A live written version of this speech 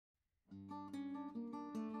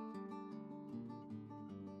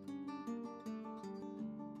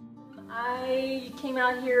I came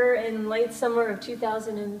out here in late summer of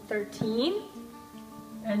 2013,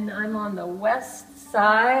 and I'm on the west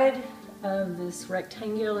side of this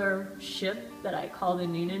rectangular ship that I call the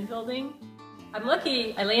Noonan Building. I'm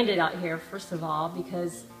lucky I landed out here, first of all,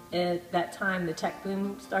 because at that time the tech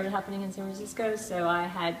boom started happening in San Francisco, so I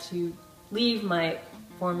had to leave my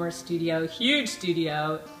former studio, huge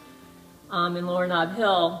studio, in Lower Nob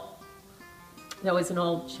Hill. That was an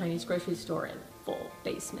old Chinese grocery store in full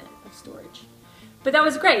basement of storage. But that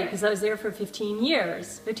was great because I was there for 15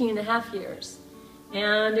 years, 15 and a half years,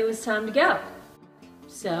 and it was time to go.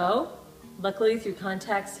 So, luckily through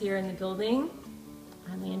contacts here in the building,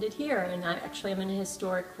 I landed here, and I'm in a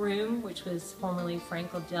historic room, which was formerly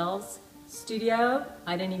Frank Liddell's studio.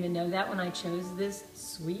 I didn't even know that when I chose this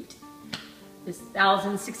suite, this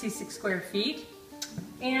 1,066 square feet.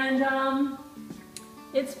 And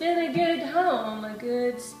it's been a good home, a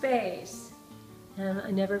good space. And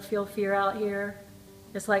I never feel fear out here,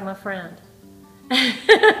 just like my friend.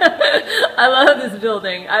 I love this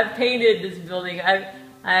building. I've painted this building.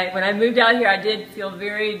 When I moved out here, I did feel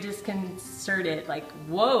very disconcerted, like,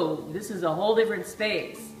 whoa, this is a whole different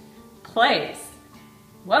place.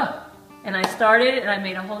 Whoa. And I started, and I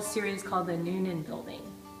made a whole series called the Noonan Building.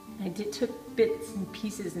 I took bits and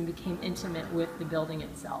pieces and became intimate with the building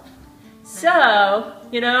itself. So,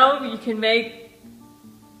 you know, you can make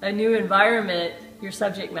a new environment your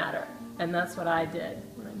subject matter, and that's what I did.